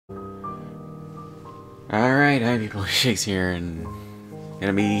Alright, I'm People Shakes here, and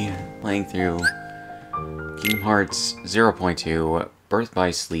gonna be playing through Kingdom Hearts 0.2 Birth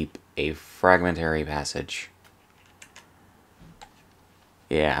by Sleep, a Fragmentary passage.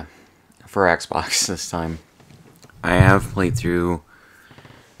 Yeah, for Xbox this time. I have played through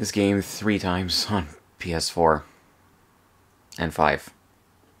this game 3 times on PS4 and 5.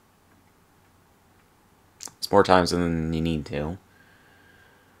 It's more times than you need to.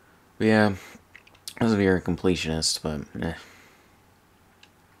 But yeah, I was a very completionist, but eh.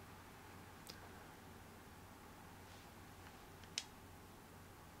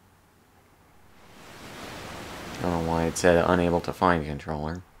 I don't know why it said unable to find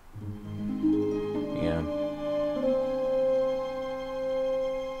controller. Yeah.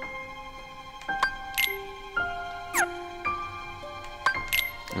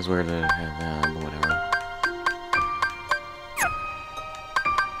 It was weird to have that, but whatever.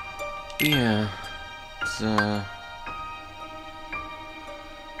 Yeah. It's,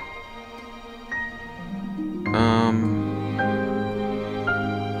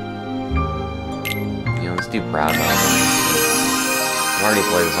 let's do Proud Mode. I've already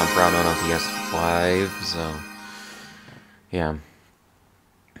played this on Proud Mode on PS5, so yeah.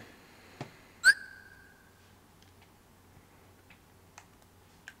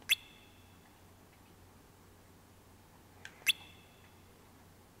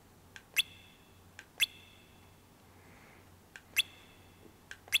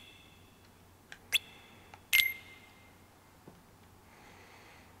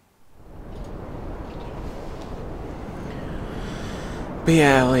 But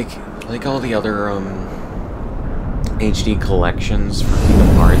yeah, like all the other HD collections for Kingdom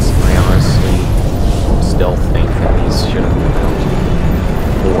Hearts, I honestly still think that these should have come out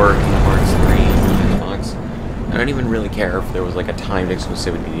for Kingdom Hearts 3 on Xbox. I don't even really care if there was like a timed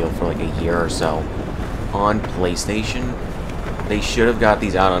exclusivity deal for like a year or so on PlayStation. They should have got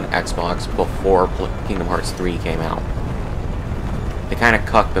these out on Xbox before Kingdom Hearts 3 came out. They kind of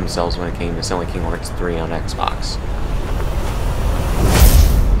cucked themselves when it came to selling Kingdom Hearts 3 on Xbox.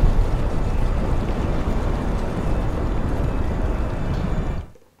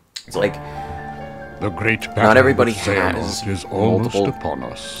 It's like the great not everybody has is almost multiple upon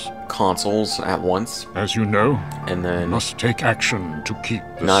us. consoles at once. As you know, and then must take action to keep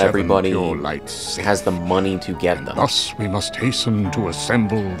the not 7 everybody pure lights safe. Has the money to get them. Thus, we must hasten to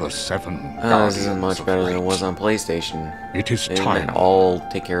assemble the 7 this isn't much better than it was on PlayStation. It is they time didn't all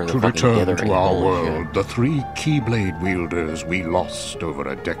take care of the to fucking return gathering. to our Holy world shit. the 3 Keyblade wielders we lost over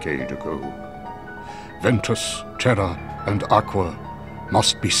a decade ago. Ventus, Terra, and Aqua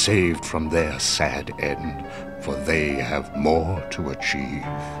must be saved from their sad end, for they have more to achieve.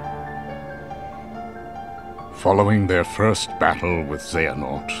 Following their first battle with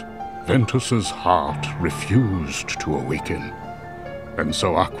Xehanort, Ventus's heart refused to awaken, and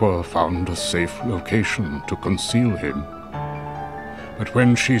so Aqua found a safe location to conceal him. But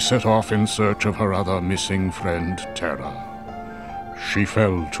when she set off in search of her other missing friend, Terra, she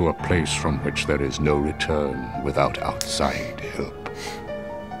fell to a place from which there is no return without outside help.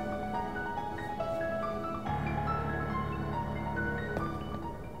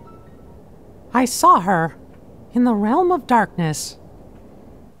 I saw her in the realm of darkness.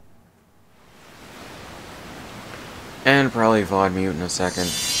 And probably VOD mute in a second.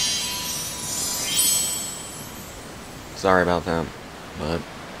 Sorry about that, but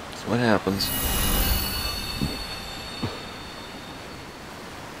it's what happens.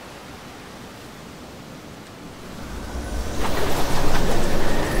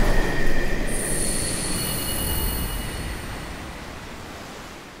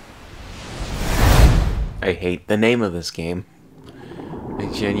 I hate the name of this game. I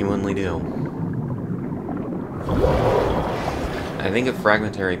genuinely do. I think a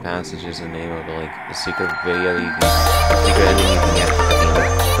Fragmentary Passage is the name of like a secret video you can, secret ending you can get for the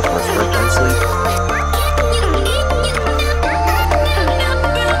first Birth by Sleep.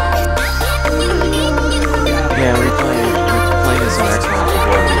 Yeah, we're playing this on Xbox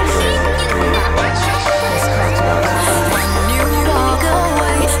before we play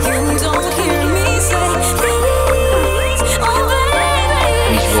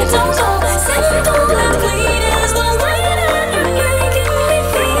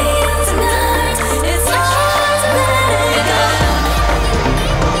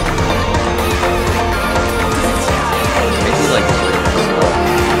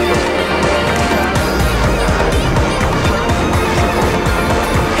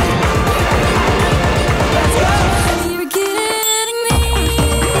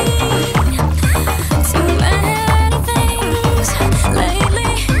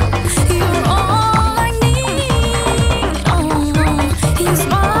Lately, you're all I need.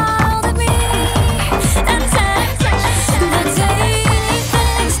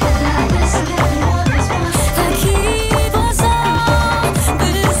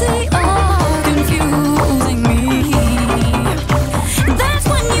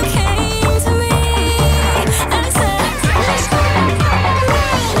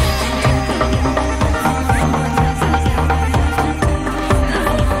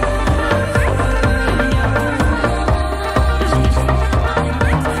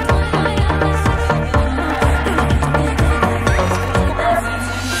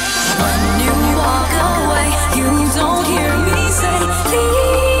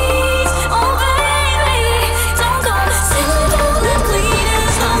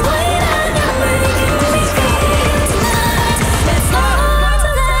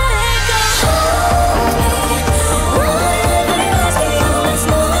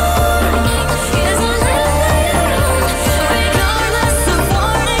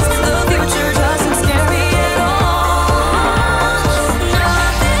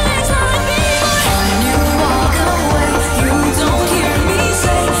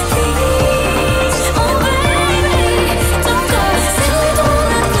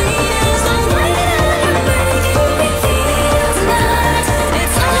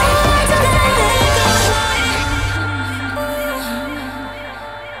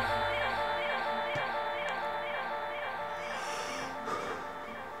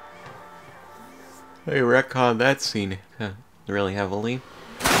 They retconned that scene really heavily. In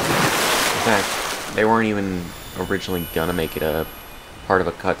fact, they weren't even originally gonna make it a part of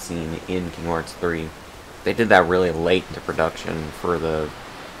a cutscene in Kingdom Hearts 3. They did that really late into production for the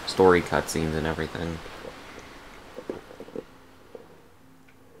story cutscenes and everything.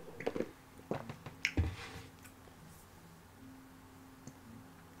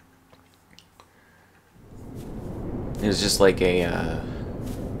 It was just like a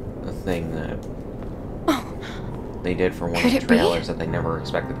thing that they did for one of the trailers that they never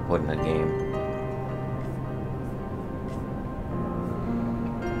expected to put in a game.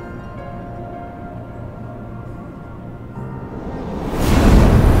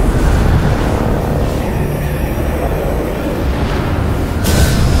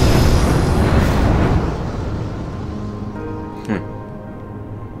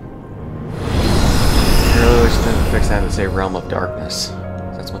 Say Realm of Darkness.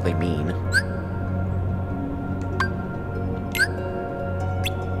 That's what they mean.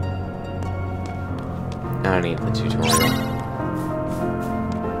 I don't need the tutorial.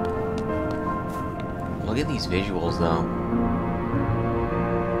 Look at these visuals, though.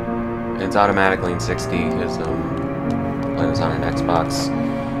 And it's automatically in 60 because when it's on an Xbox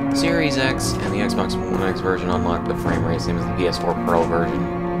Series X and the Xbox One X version unlocked the frame rate same as the PS4 Pro version.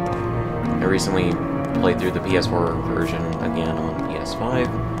 I recently played through the PS4 version again on PS5,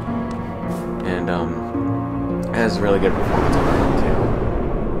 and it has really good performance on that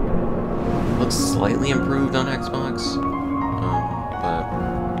too. Looks slightly improved on Xbox, but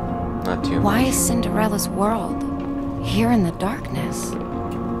not too much. Why is Cinderella's world here in the darkness?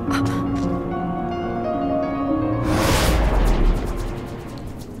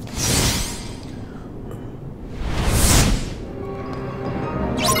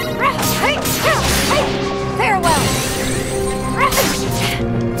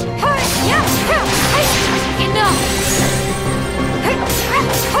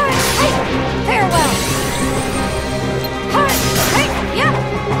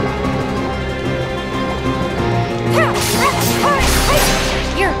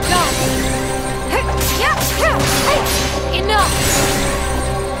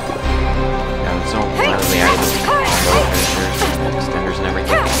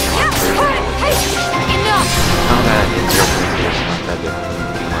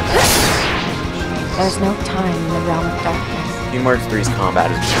 There's no time in the realm of darkness. Kingdom Hearts 3's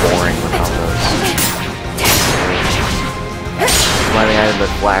combat is boring without those. That's why they added the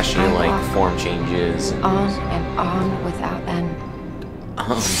flashy, like, form changes. On and on without end.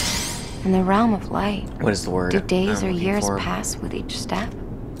 In the realm of light. What is the word? Do days or years pass with each step?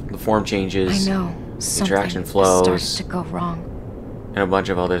 The form changes. I know. Interaction flows. Starts to go wrong. And a bunch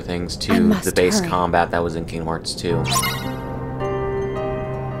of other things to the base combat that was in Kingdom Hearts 2.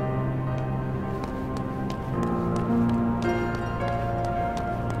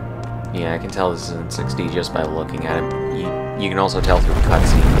 Yeah, I can tell this is in 60 just by looking at it. You can also tell through the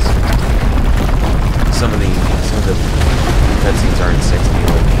cutscenes. Some of the cutscenes are in 60,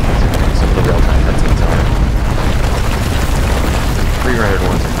 like some of the real-time cutscenes are. Pre-rendered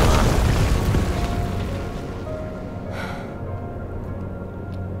ones are not.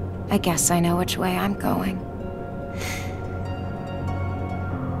 I guess I know which way I'm going.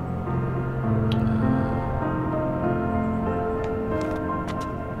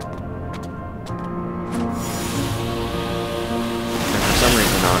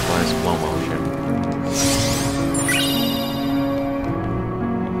 Slow motion.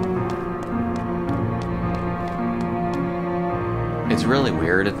 It's really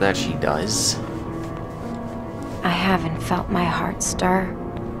weird that she does. I haven't felt my heart stir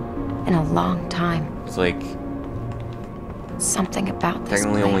in a long time. It's like something about this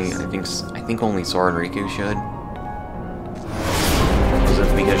technically place. I think only Sora and Riku should. Is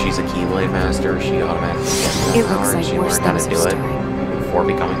it because she's a Keyblade master? She automatically gets more power and she learned how to do it before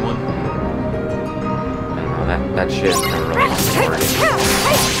becoming one. I don't know, that shit never really worked.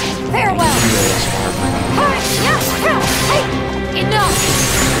 Farewell! Enough!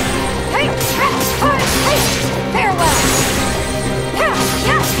 Farewell!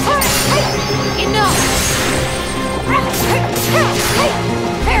 Enough!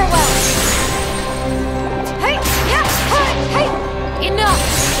 Farewell! Enough!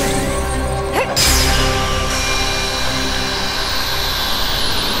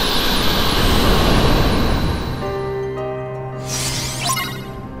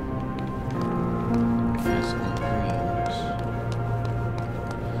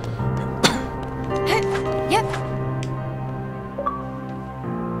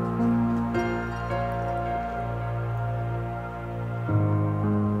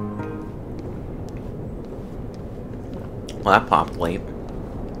 Well, that popped late,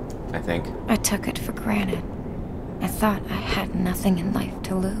 I think. I took it for granted. I thought I had nothing in life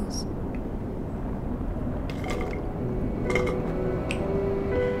to lose.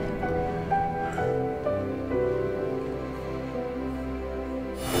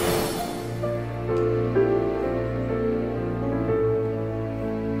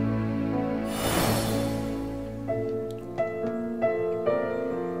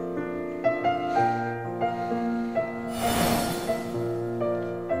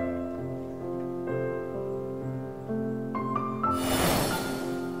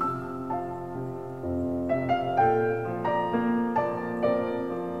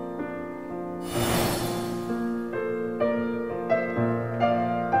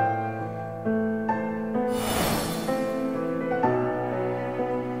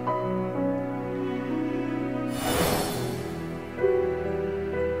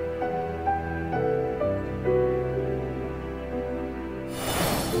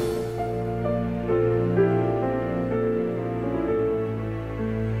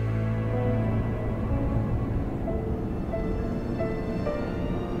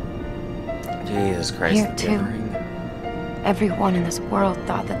 Jesus Christ, Here, the too. Dithering. Everyone in this world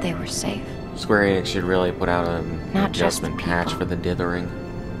thought that they were safe. Square Enix should really put out an Not just adjustment the patch people. for the Dithering.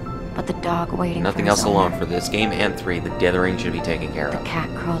 But the dog waiting Nothing for else his alone owner. for this game and 3. The Dithering should be taken care The of. cat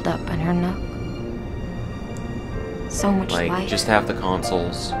curled up in her nook. So much Like, light. just have the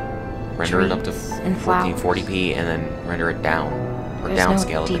consoles render it up to Trees and flowers. 1440p and then render it down. Or There's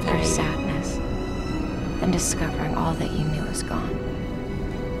downscale no it to deeper 1080. sadness than discovering all that you knew is gone.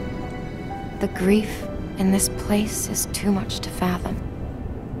 The grief in this place is too much to fathom.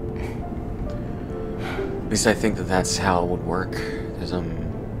 At least I think that that's how it would work. Because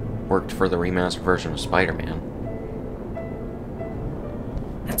worked for the remastered version of Spider-Man.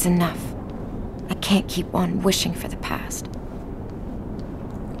 That's enough. I can't keep on wishing for the past.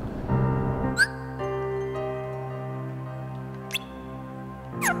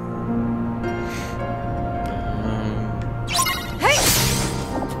 Hey!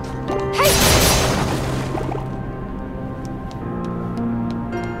 Hey!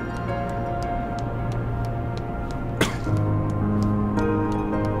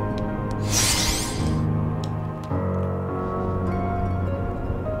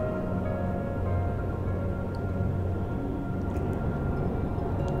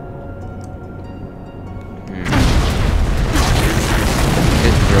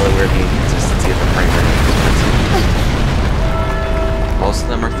 It's really weird the inconsistency of the frame rate. Most of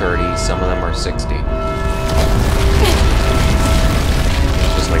them are 30, some of them are 60.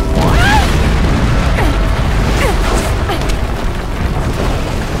 Just like one.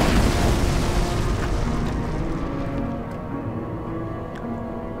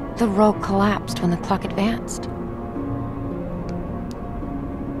 The road collapsed when the clock advanced.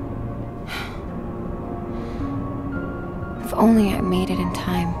 If only I made it in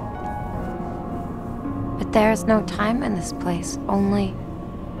time. But there's no time in this place, only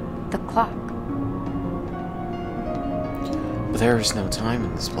the clock. There is no time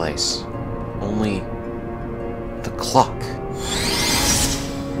in this place. Only the clock.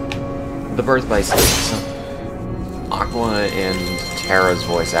 The Birth by Sleep. Aqua and Terra's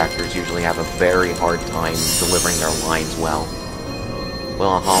voice actors usually have a very hard time delivering their lines well.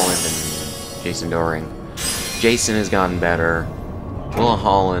 Willa Holland and Jason Dohring. Jason has gotten better. Willa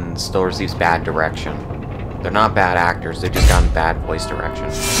Holland still receives bad direction. They're not bad actors, they've just gotten bad voice direction.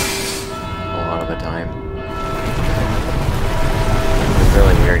 A lot of the time. It's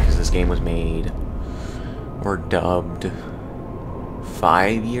really weird because this game was made or dubbed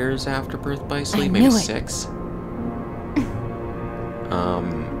 5 years after Birth by Sleep, maybe knew it. 6.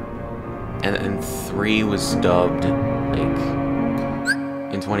 And 3 was dubbed like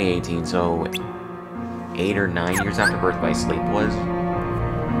in 2018, so 8 or 9 years after Birth by Sleep was.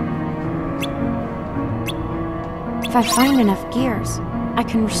 If I find enough gears, I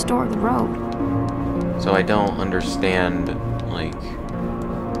can restore the road. So I don't understand, like...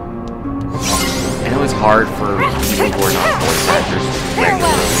 I know it's hard for people who are not voice actors to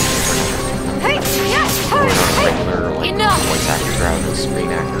regular voice actors rather than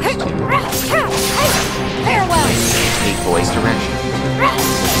screen actors to take voice direction.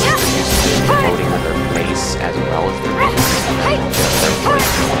 They're used to emoting with their face as well as their voice. Just their voice.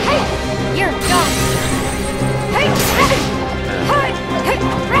 You're done.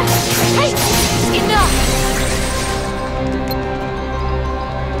 Enough.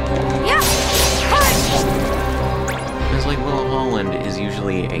 It's like Willa Holland is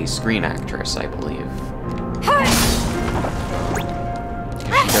usually a screen actress, I believe.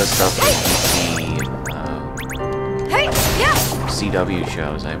 She does stuff like DC, CW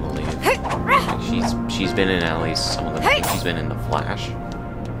shows, I believe. Like she's been in at least some of the. I think she's been in The Flash.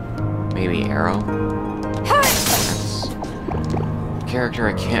 Maybe Arrow. That's a character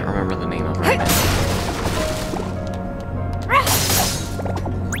I can't remember the name of right now.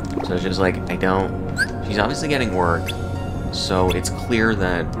 So it's just like I don't. She's obviously getting work, so it's clear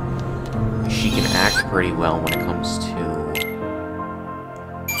that she can act pretty well when it comes to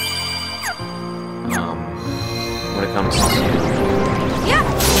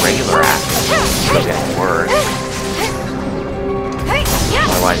regular acting. She's still getting work.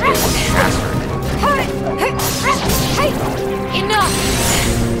 Otherwise they wouldn't cast her. Enough!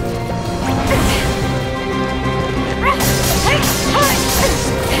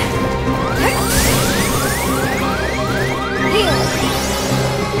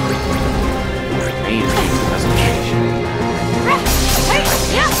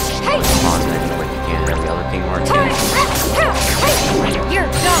 You're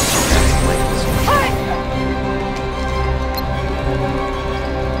done!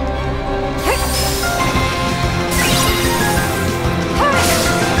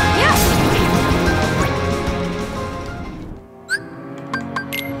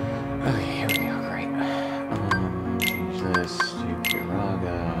 Okay, here we go, great. Change this to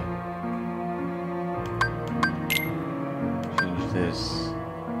Kiraga. Change this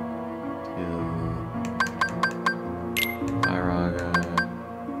to Kiraga.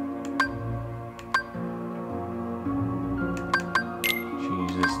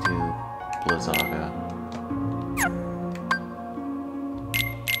 Change this to Blizzaga.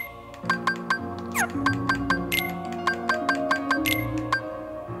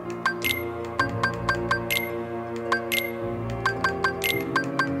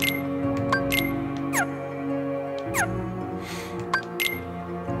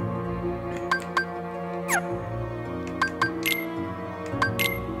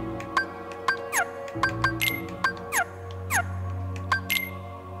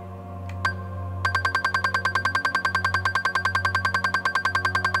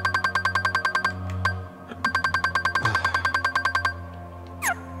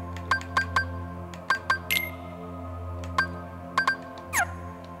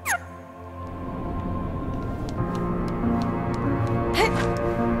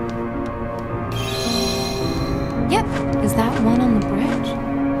 Yep, is that one on the bridge?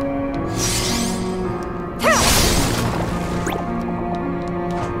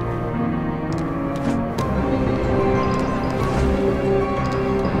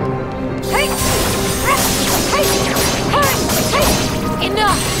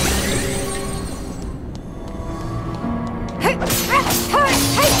 Enough!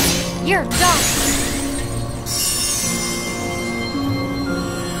 You're done!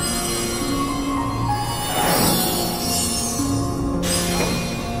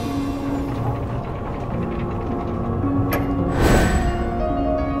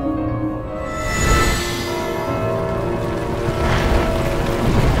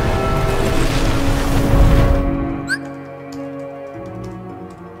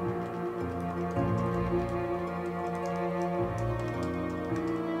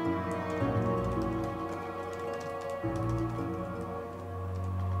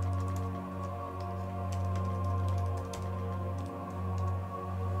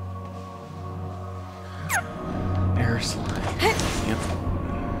 Air slide. Yep.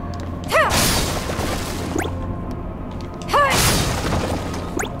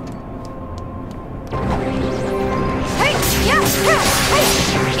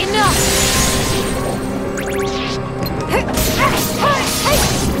 Enough!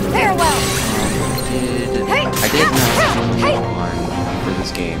 Farewell! I did know for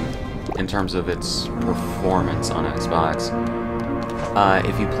this game, in terms of its performance on Xbox.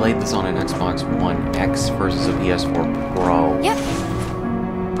 If you played this on an Xbox One X versus a PS4 Pro, Yep.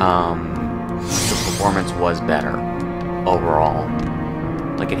 The performance was better overall.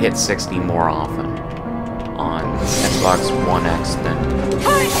 Like, it hit 60 more often on Xbox One X than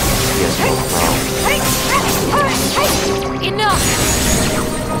PS4 Pro. Enough!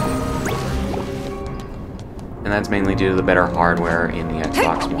 And that's mainly due to the better hardware in the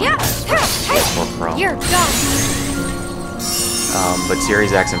Xbox One X versus PS4 Pro. You're done! But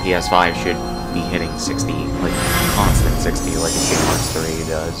Series X and PS5 should be hitting 60, like constant 60, like in Kingdom Hearts 3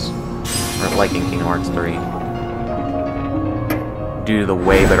 does. Or like in Kingdom Hearts 3. Due to the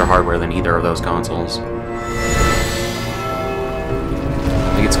way better hardware than either of those consoles.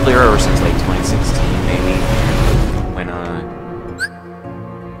 Like, it's clear ever since like 2016, maybe, when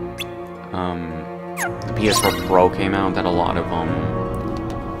the PS4 Pro came out, that a lot of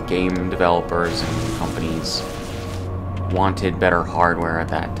game developers and companies wanted better hardware at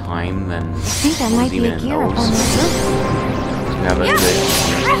that time than I think that was might be even a in gear up on those. the roof. You have a good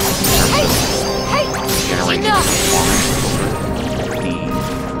generation of performance over the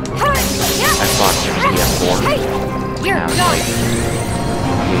Xbox and PS4 have like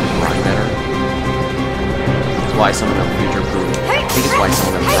games run better. That's why some of them future-proof. I think it's why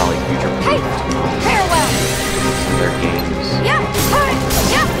some of them probably future-proof some of their games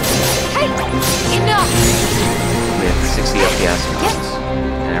with 60 FPS mods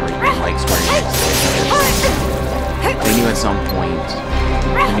and everything like Square Enix did. They knew at some point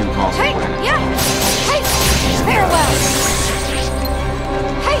the new console were gonna come.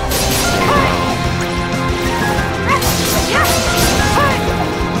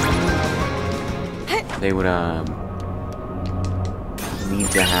 They would need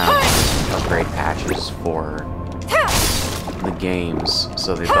to have upgrade patches for the games,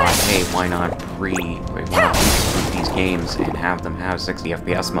 so they thought, hey, why not future-proof these games and have them have 60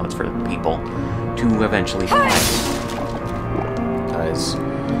 FPS modes for people to eventually play. Because,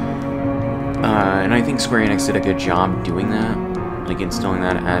 and I think Square Enix did a good job doing that, like instilling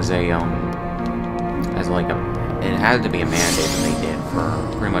that as a, it had to be a mandate, and they did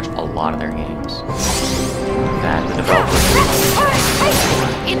for pretty much a lot of their games. That the developers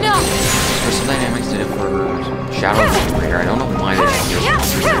Crystal Dynamics did it for Shadow of the Tomb Raider. I don't know why they didn't do it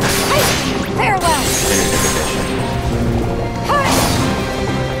for Definitive Edition.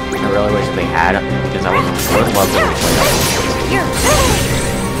 I really wish they had it, because I would love to replay that.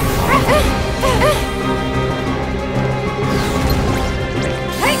 I'm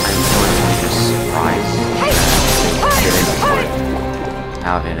just surprised that they didn't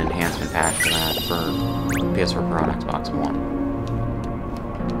have an enhancement patch for that for PS4 Pro and Xbox One.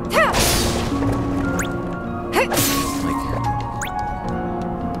 Like,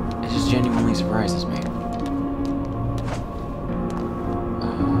 it just genuinely surprises me.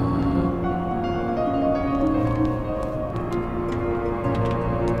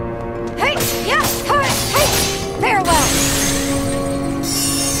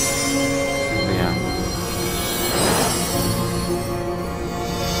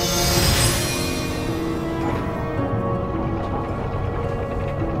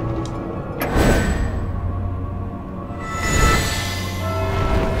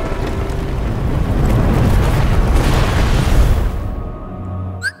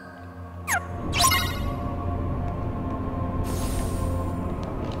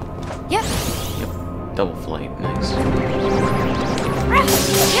 Double flight, nice.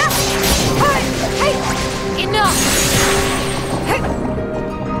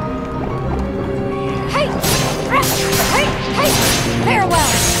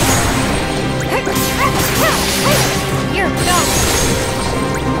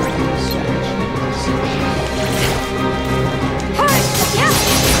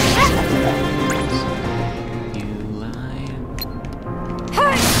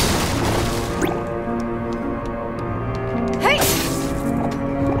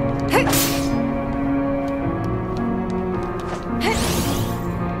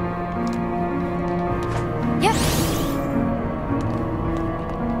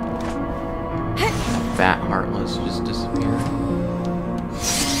 Fat Heartless just disappeared.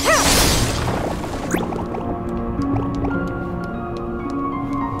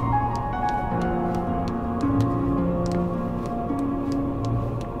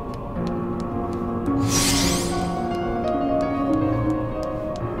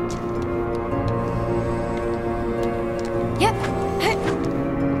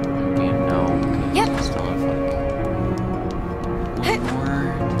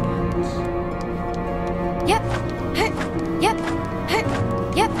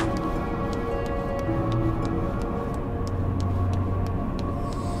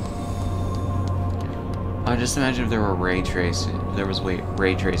 Just imagine if there were ray tracing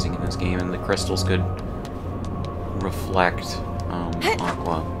in this game, and the crystals could reflect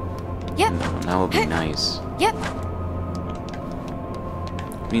Aqua. Yep. And that would be nice. Yep.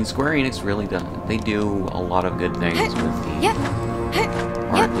 I mean, Square Enix really does. They do a lot of good things with the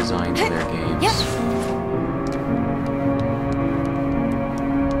art designs of their games.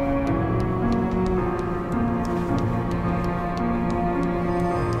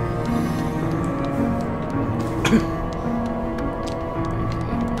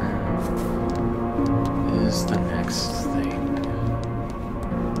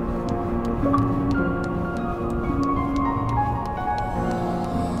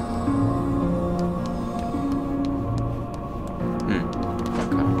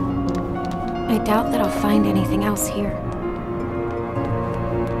 I doubt that I'll find anything else here.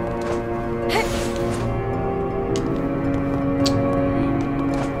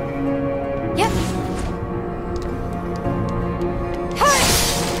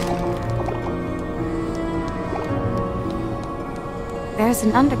 There's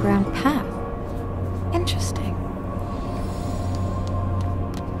an underground path. Interesting.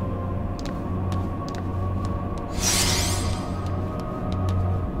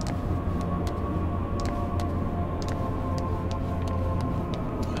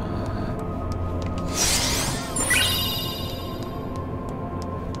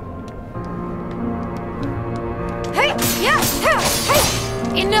 Hey! Yeah!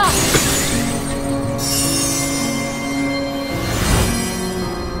 Hey! Enough!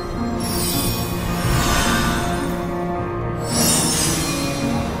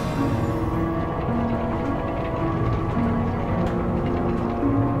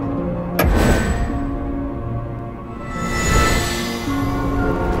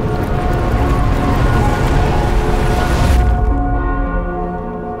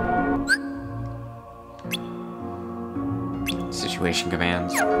 Situation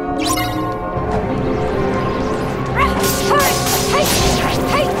commands. Hey!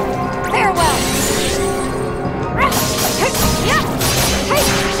 Farewell! Yeah! Hey!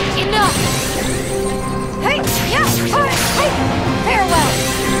 Enough! Hey! Yeah! Hey! Farewell!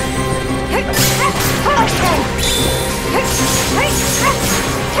 Hey! Okay! Hey!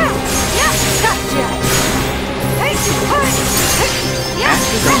 Yeah! Gotcha! Hey! Yeah!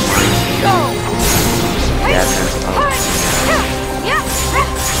 Go! Hey! Yeah! Gotcha! Hey!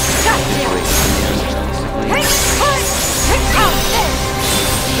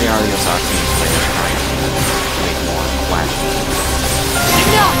 They are the Osaki players trying to make more flashy.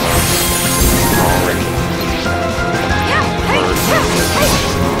 Enough! Already. Yeah! Hey!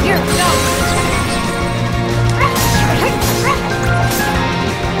 You're done!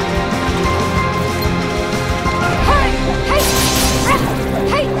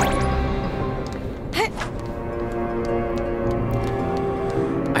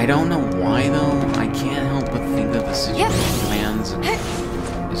 I don't know why though. I can't help but think that the situation commands,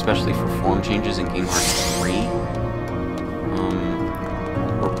 especially for form changes in Kingdom Hearts 3,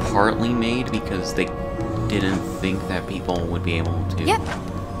 were partly made because they didn't think that people would be able to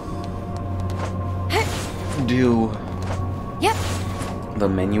do the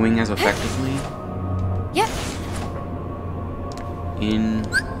menuing as effectively in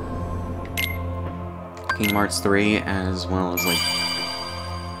Kingdom Hearts 3 as well as like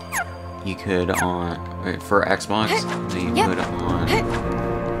you could on for Xbox, they could on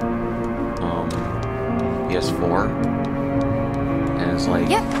PS4 as like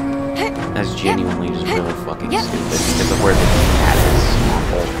that's genuinely just really fucking stupid because of where the D-pad is on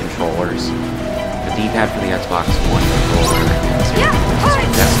both controllers. The D-pad for the Xbox One controller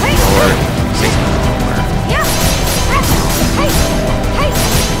and that's controller, same controller.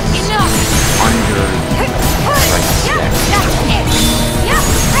 Under right stick.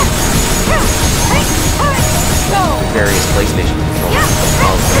 Various PlayStation controllers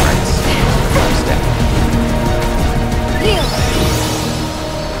above the right stick.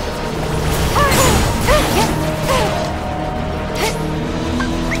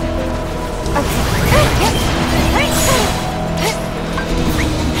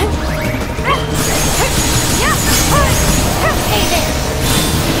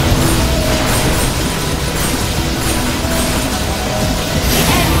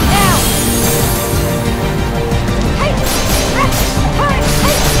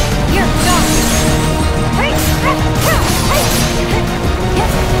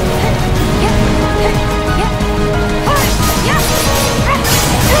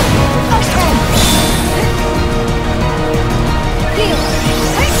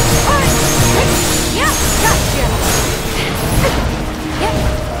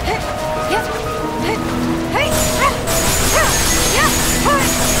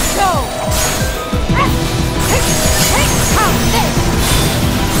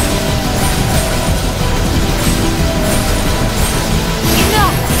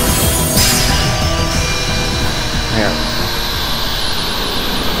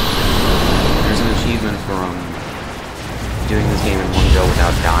 There's an achievement for doing this game in one go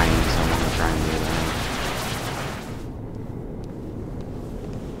without dying, so I'm gonna try and do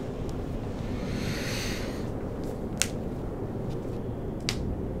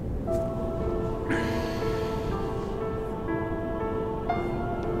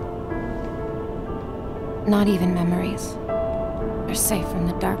that. Not even memories. They're safe from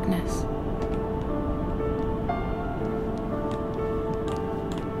the darkness.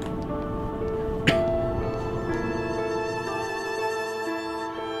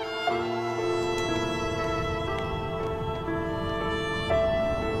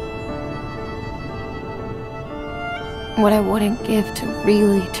 What I wouldn't give to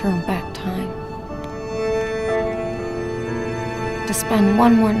really turn back time. to spend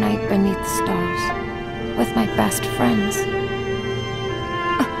one more night beneath the stars with my best friends.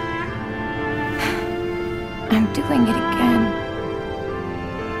 I'm doing it again.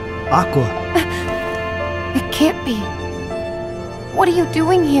 Aqua. It can't be. What are you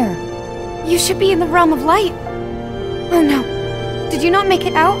doing here? You should be in the realm of light. Oh no. Did you not make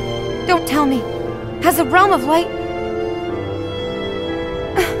it out? Don't tell me. Has the realm of light...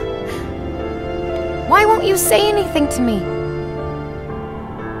 Why won't you say anything to me?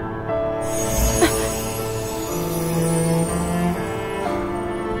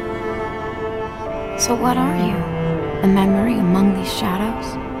 So what are you? A memory among these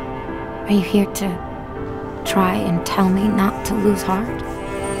shadows? Are you here to try and tell me not to lose heart?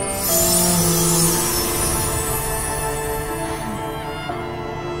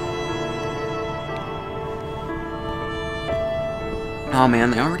 Oh man,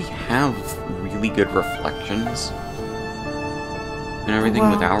 they already have really good reflections and everything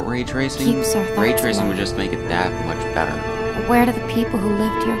Well, without ray tracing. keeps our Ray thoughts tracing would alive. just make it that much better. But where do the people who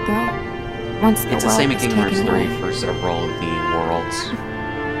lived here go? Once the It's the world same in is Kingdom Hearts taken 3 away. for several of the worlds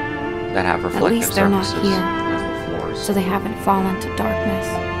that have reflective least they're not surfaces here. as the floors. So they haven't fallen to darkness.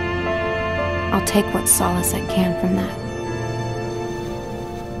 I'll take what solace I can from that.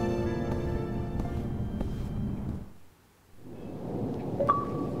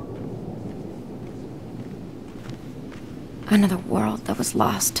 Another world that was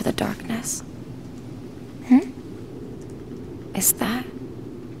lost to the darkness. Is that...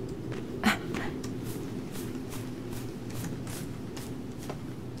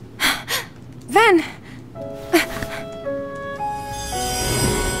 Ven!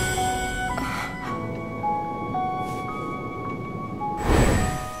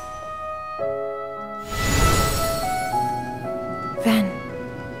 Ven,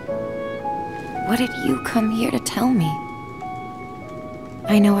 what did you come here to tell me?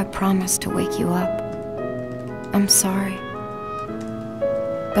 I know I promised to wake you up. I'm sorry.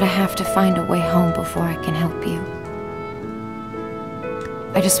 But I have to find a way home before I can help you.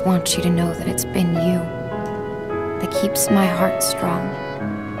 I just want you to know that it's been you that keeps my heart strong,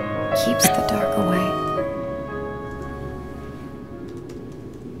 keeps the dark away.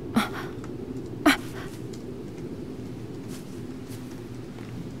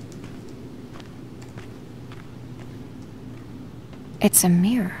 It's a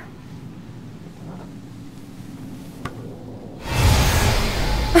mirror.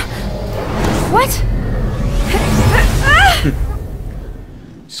 What?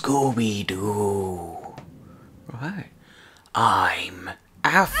 Scooby-Doo. Right. I'm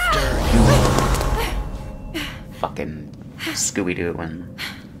after you. Fucking Scooby-Doo and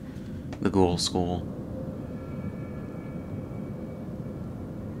the Ghoul School.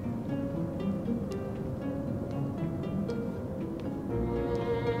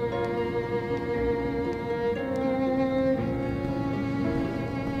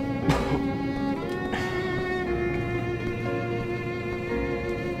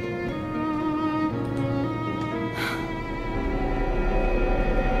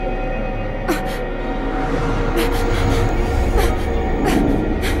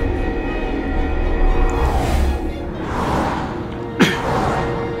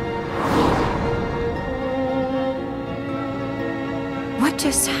 What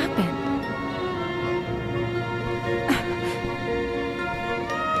just happened?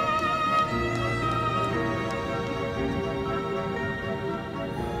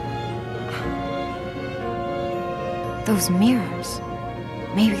 Those mirrors.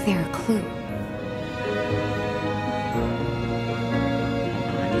 Maybe they're a clue.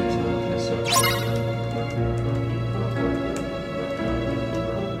 I need to look this up.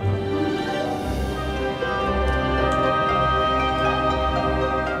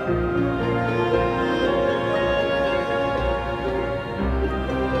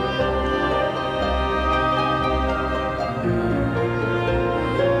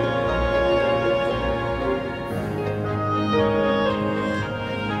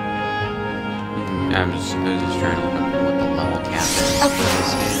 I was just trying to look up what the level cap is for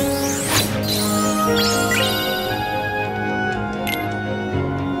this game.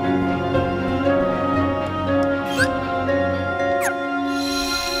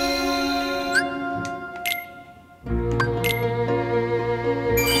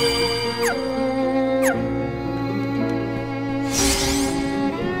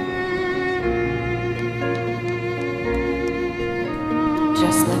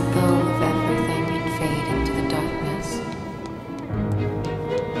 Just let go of everything and fade into the darkness.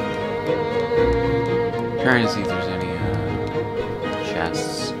 Trying to see if there's any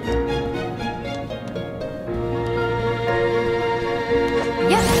chests.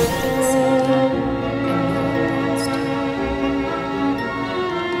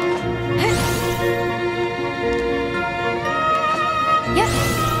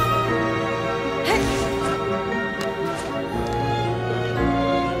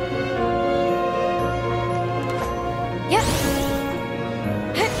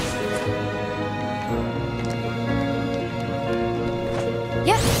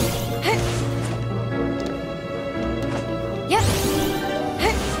 Yeah. Yeah.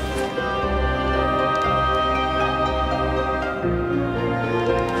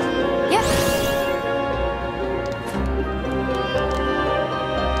 Yeah.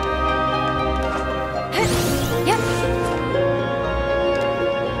 Yeah.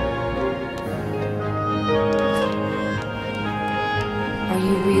 Are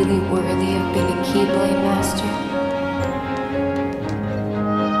you really worthy of being a Keyblade Master?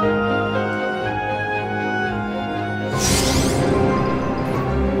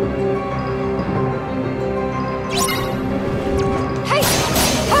 Hey!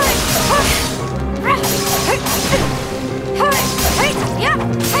 Hey! Hey! Yeah!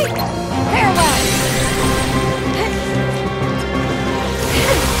 Hey! Farewell!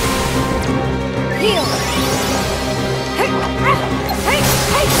 Heal! Hey!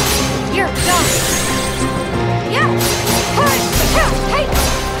 You're done! Yeah! Hey!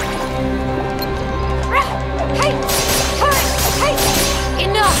 Hey!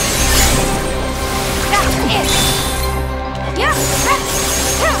 Enough! That's it! Yeah!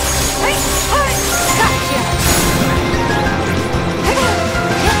 Hey! Gotcha!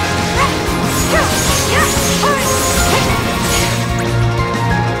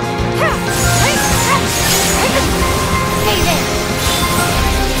 Stay there!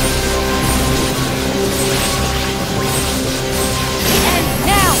 The end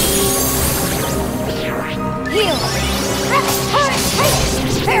now! Heal!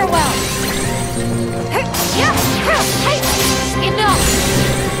 Farewell! Enough!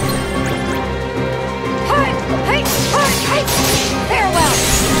 Farewell!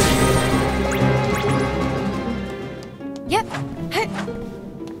 Yep.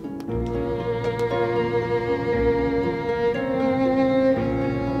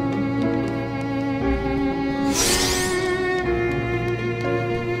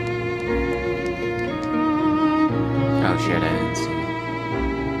 Oh shit, I didn't see it.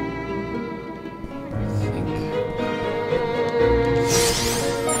 I think.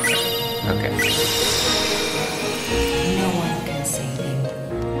 Okay. No one can save you,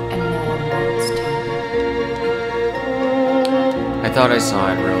 and no one wants to. I thought I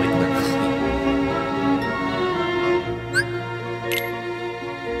saw it really quickly.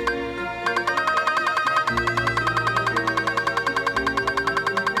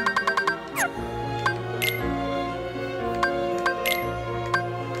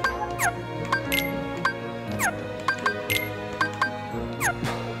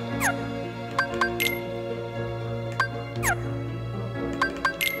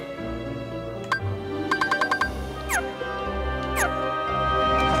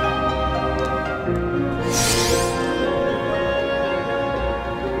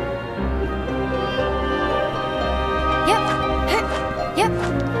 Yep. Yep.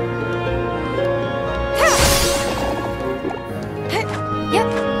 Yep.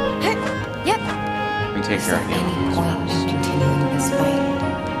 Yep. Let me take Is care there of the any animals point first. in continuing this fight?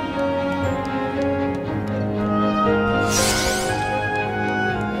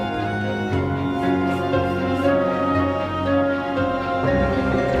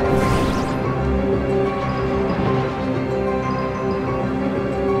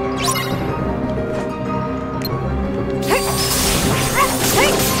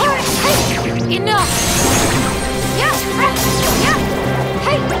 Enough! Yeah! Yeah!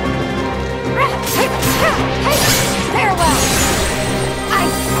 Hey! Farewell! Hey!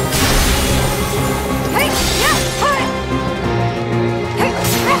 Yeah! Hey!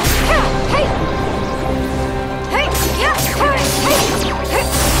 Hey! Yeah!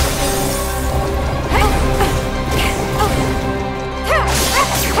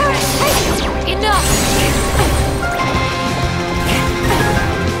 Enough!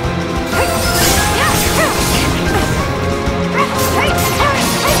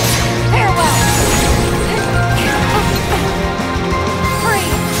 Farewell! Free!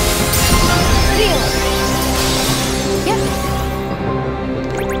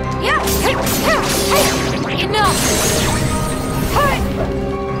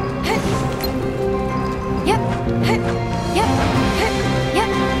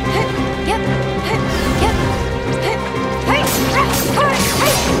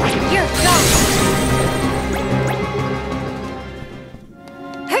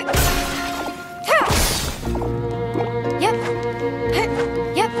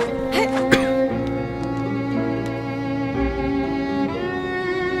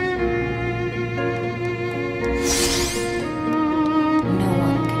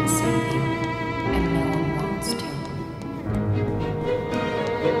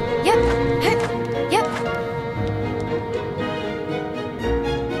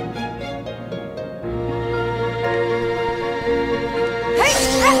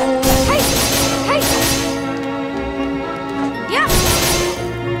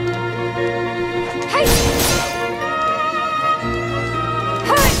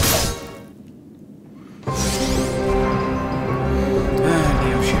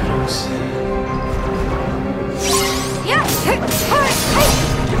 Neo Shadows. Yeah!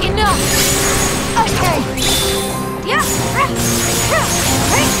 Enough! Okay! Yeah!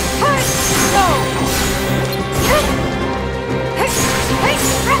 Go!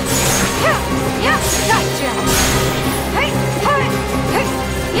 Yeah! Gotcha!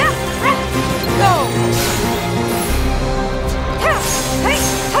 Yeah! Go!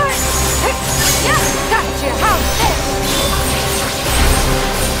 Yeah! Gotcha! How's this?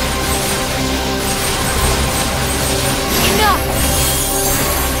 Enough!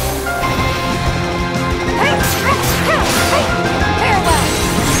 Farewell!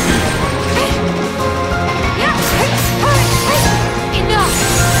 Yeah! Enough!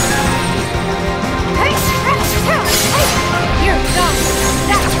 You're done!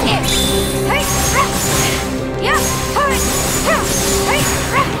 That's it! Yeah!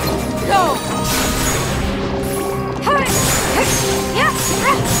 Go!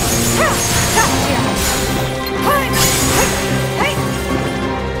 Yeah! Gotcha!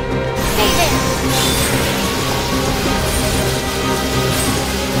 Stay there!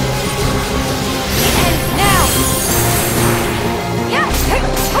 It ends now! Yeah!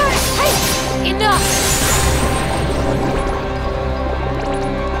 Enough!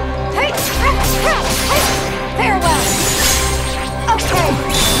 Farewell! Okay!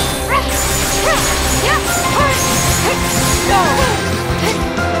 Yeah! Go!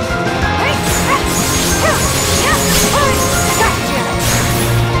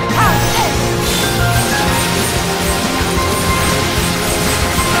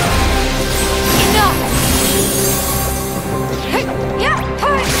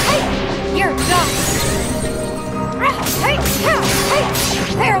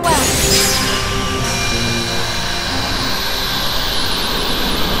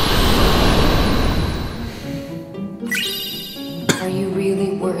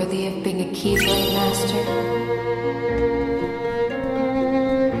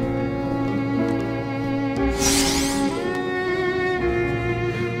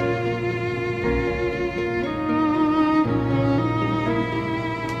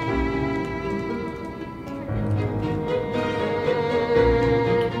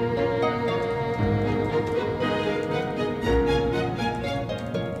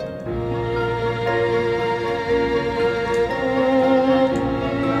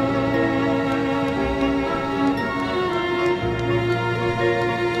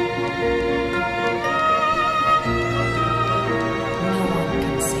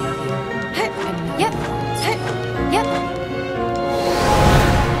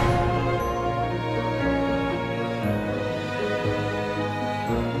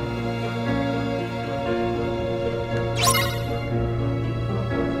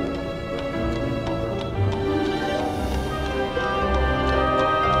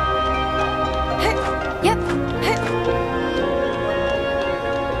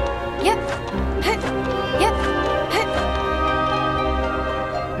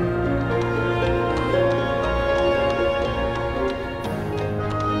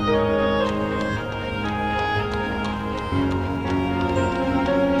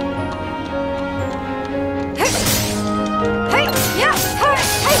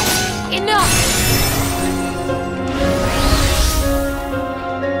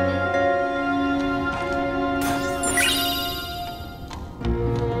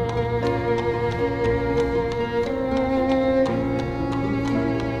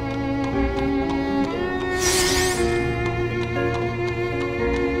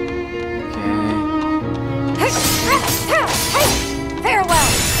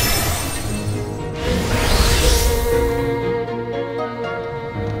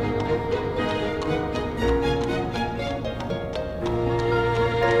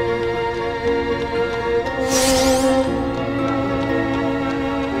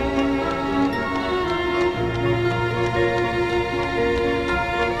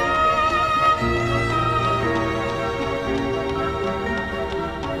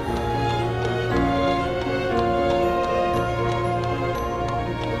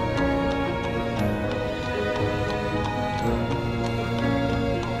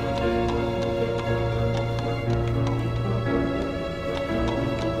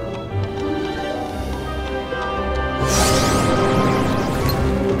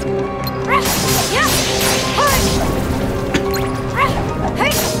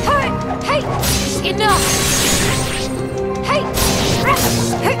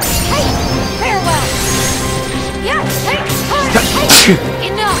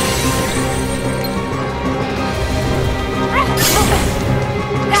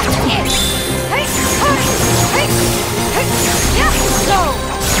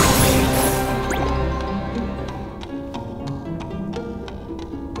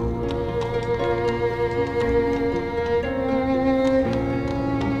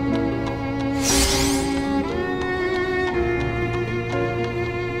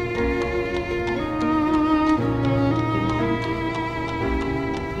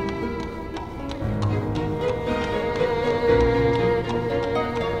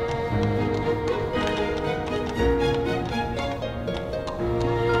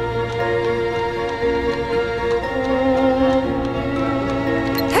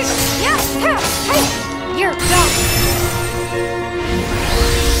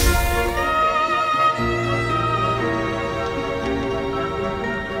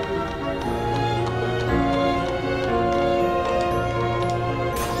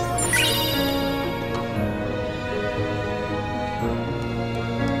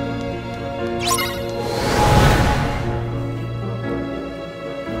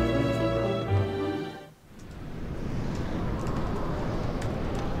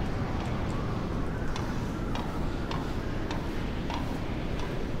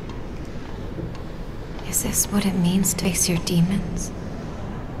 Is this what it means to face your demons?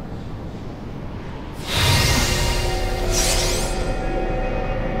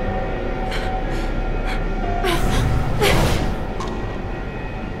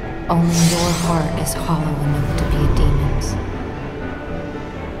 Only your heart is hollow enough to be a demon's.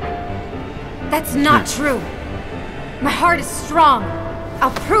 That's not true. My heart is strong.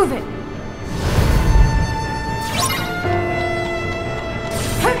 I'll prove it.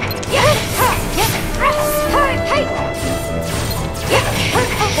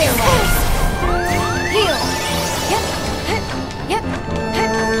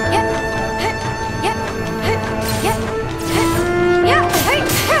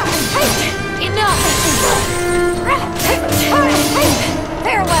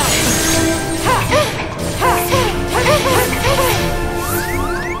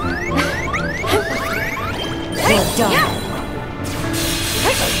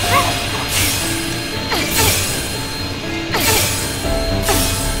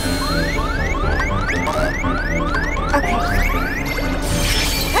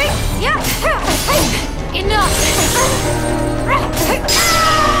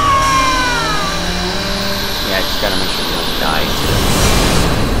 Yeah, I just gotta make sure we don't die to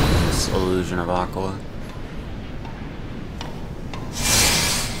this illusion of Aqua.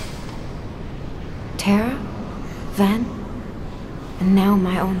 Terra? Ven? And now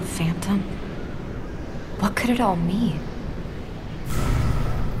my own phantom? What could it all mean?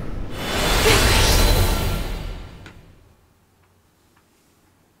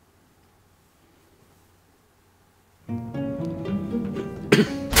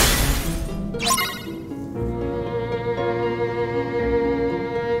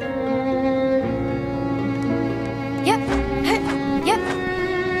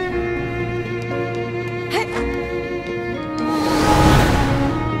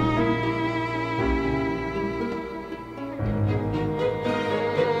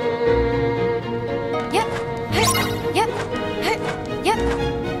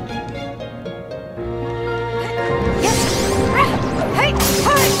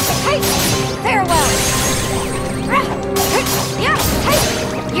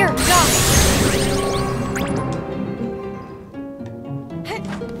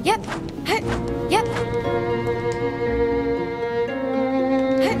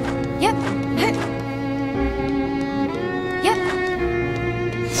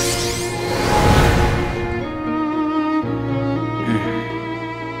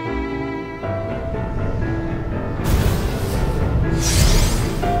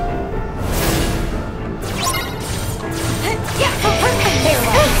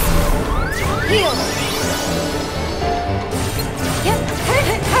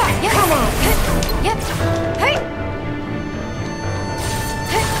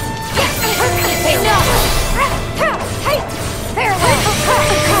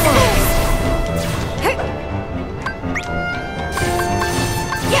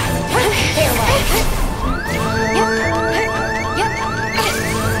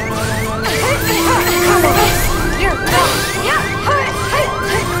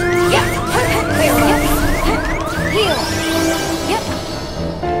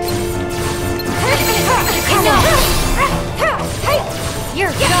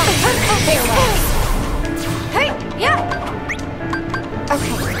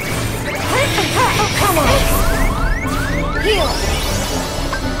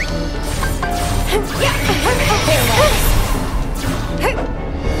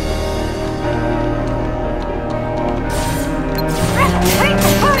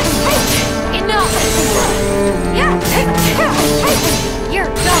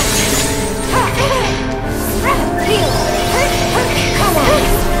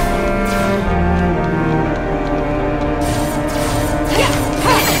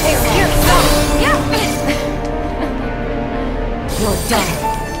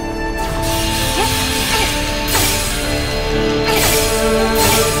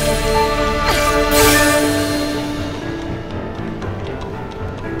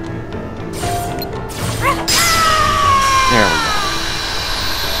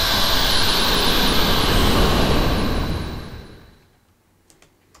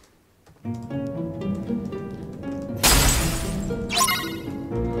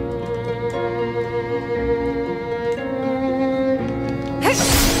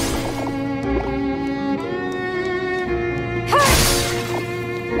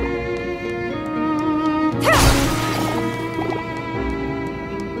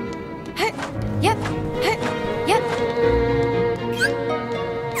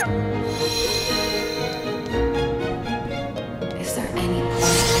 Is there any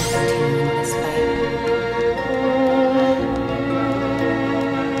point in continuing this battle?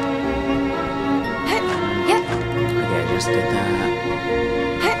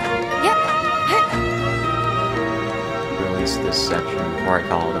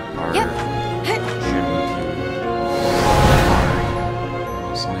 part Yep. shouldn't be hard,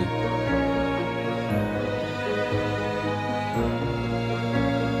 honestly.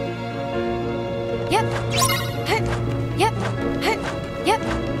 Yep. Yep. Yep.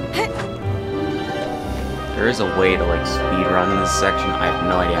 There is a way to like speed run this section. I have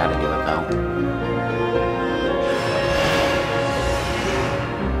no idea how to do it though.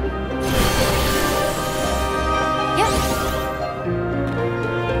 Yep.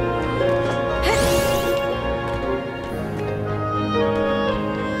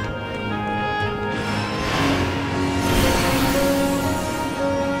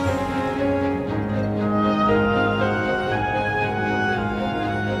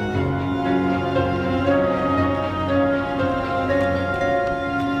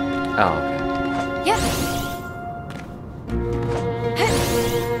 Oh, okay. Yep.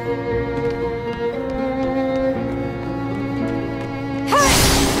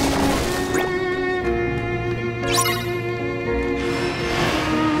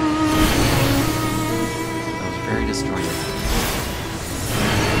 That was very disjointed.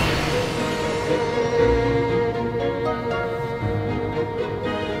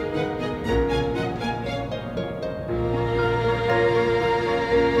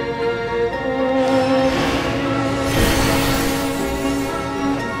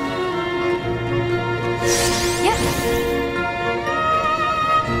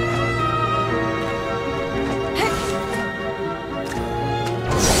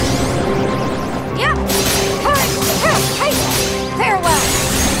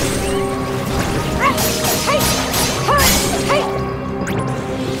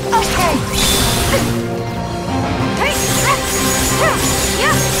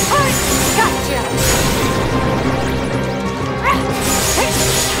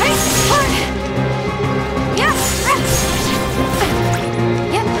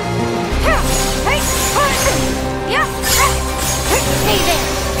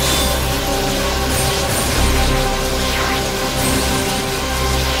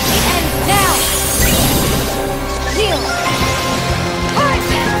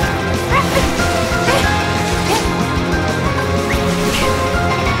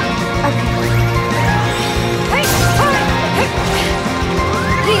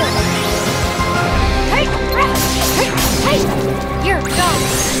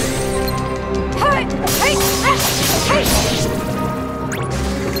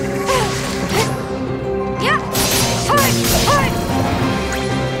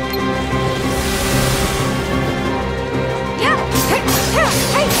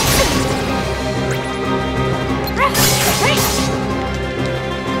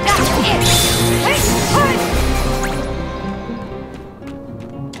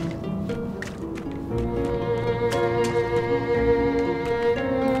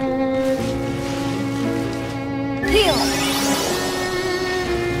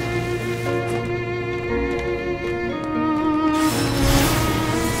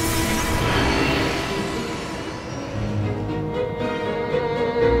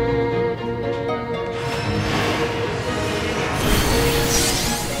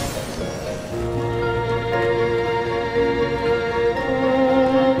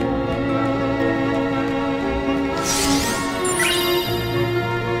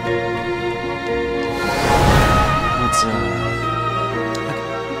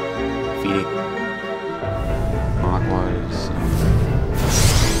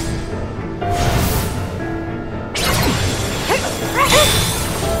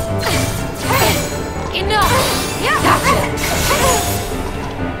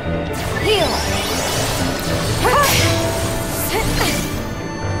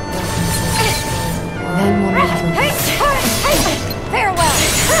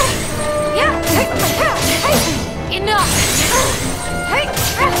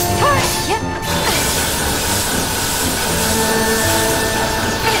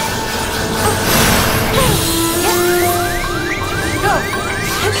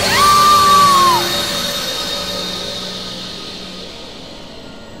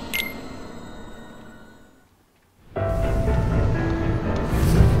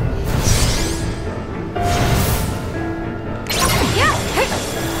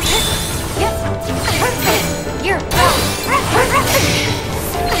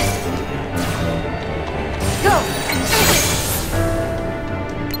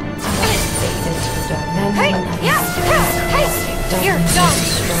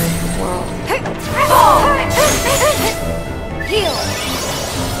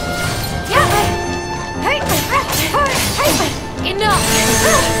 Enough!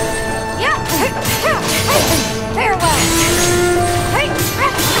 Yeah! Farewell! Hey!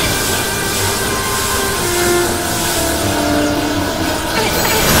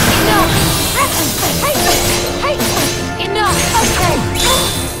 Enough! Hey! Hey! Enough! Okay!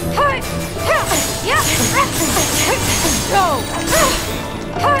 Hey! Yeah! Go!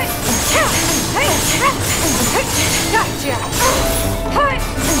 Hey! Hey! Gotcha! Hey!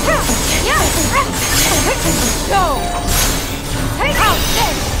 Yeah! Go! Hey! Out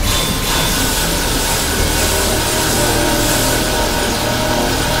there!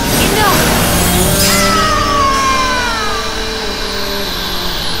 Enough!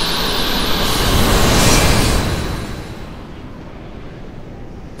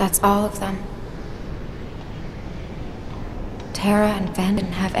 That's all of them. Tara and Van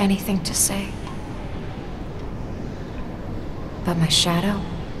didn't have anything to say. But my shadow,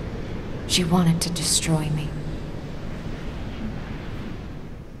 she wanted to destroy me.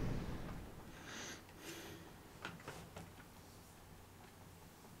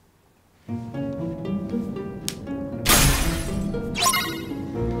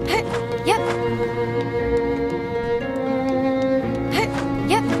 Yep.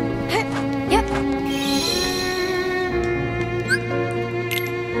 Yep. Yep.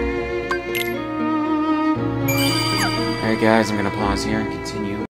 Alright guys, I'm gonna pause here and continue